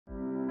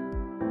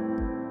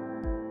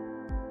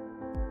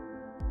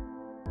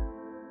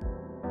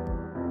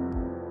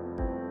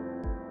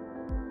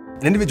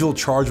An individual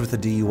charged with a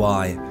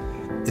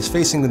DUI is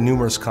facing the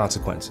numerous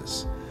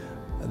consequences,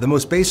 the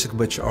most basic of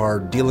which are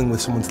dealing with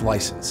someone's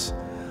license.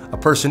 A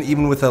person,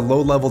 even with a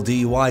low-level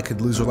DUI,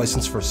 could lose their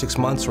license for 6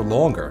 months or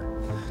longer,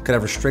 could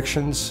have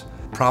restrictions,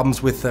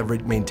 problems with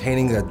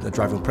maintaining a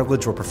driving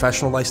privilege or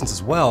professional license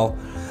as well,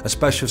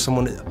 especially if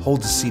someone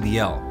holds a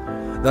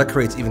CDL. That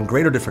creates even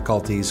greater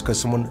difficulties because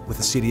someone with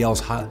a CDL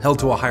is held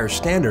to a higher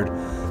standard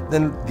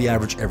than the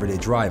average everyday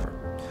driver.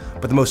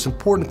 But the most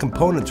important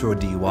component to a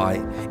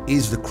DUI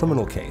is the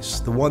criminal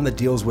case, the one that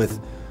deals with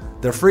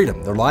their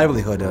freedom, their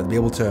livelihood, to be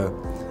able to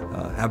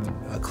have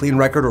a clean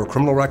record or a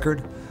criminal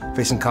record,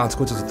 facing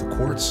consequences at the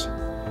courts.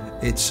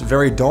 It's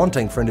very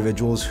daunting for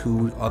individuals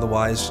who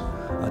otherwise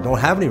don't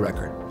have any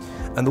record.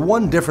 And the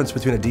one difference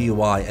between a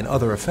DUI and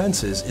other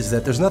offenses is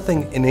that there's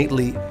nothing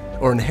innately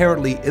or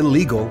inherently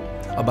illegal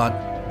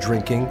about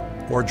drinking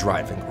or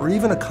driving, or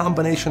even a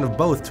combination of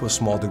both to a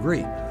small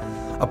degree.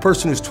 A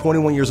person who's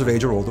 21 years of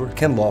age or older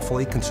can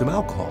lawfully consume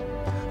alcohol.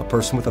 A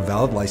person with a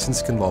valid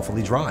license can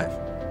lawfully drive.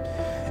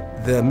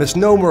 The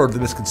misnomer or the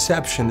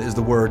misconception is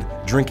the word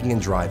drinking and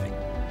driving.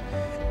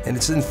 And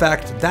it's in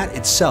fact, that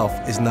itself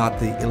is not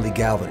the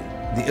illegality.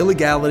 The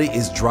illegality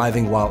is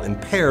driving while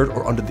impaired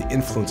or under the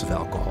influence of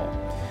alcohol.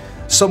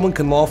 Someone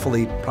can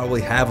lawfully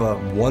probably have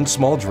one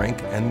small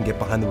drink and get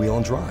behind the wheel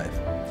and drive.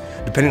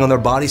 Depending on their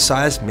body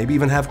size, maybe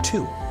even have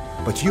 2.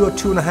 But you at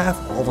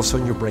 2.5, all of a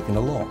sudden you're breaking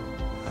the law.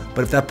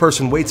 But if that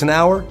person waits an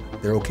hour,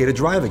 they're okay to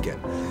drive again.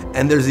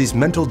 And there's these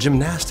mental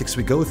gymnastics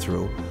we go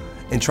through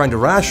in trying to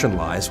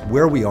rationalize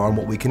where we are and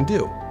what we can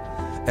do.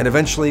 And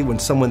eventually, when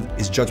someone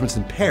is judgment's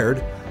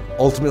impaired,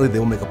 ultimately they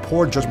will make a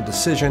poor judgment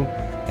decision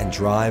and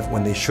drive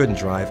when they shouldn't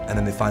drive, and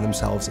then they find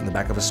themselves in the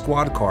back of a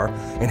squad car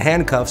in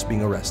handcuffs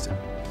being arrested.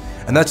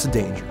 And that's the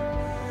danger.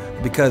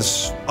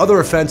 Because other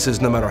offenses,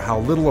 no matter how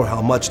little or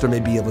how much there may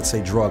be of, let's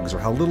say, drugs, or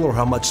how little or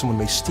how much someone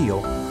may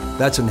steal,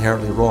 that's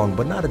inherently wrong,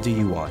 but not a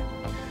DUI.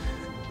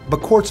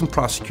 But courts and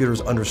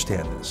prosecutors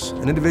understand this.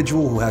 An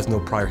individual who has no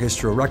prior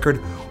history or record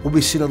will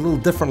be seen a little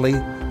differently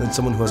than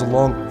someone who has a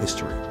long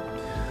history.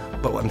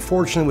 But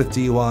unfortunately with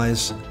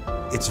DUIs,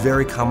 it's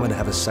very common to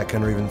have a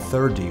second or even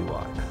third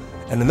DUI.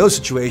 And in those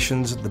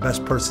situations, the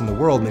best person in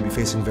the world may be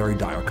facing very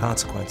dire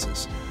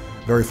consequences.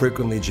 Very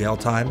frequently, jail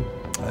time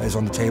is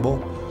on the table,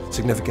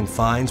 significant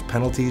fines,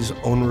 penalties,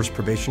 onerous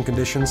probation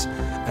conditions,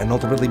 and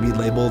ultimately be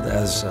labeled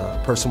as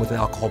a person with an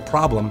alcohol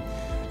problem,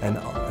 and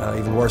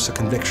even worse, a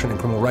conviction and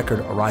criminal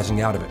record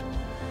arising out of it.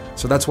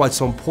 So that's why it's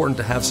so important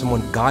to have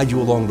someone guide you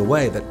along the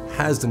way that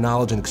has the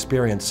knowledge and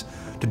experience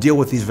to deal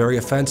with these very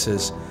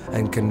offenses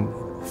and can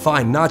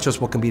find not just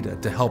what can be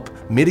to help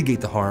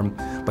mitigate the harm,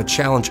 but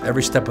challenge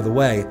every step of the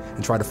way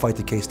and try to fight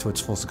the case to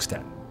its fullest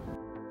extent.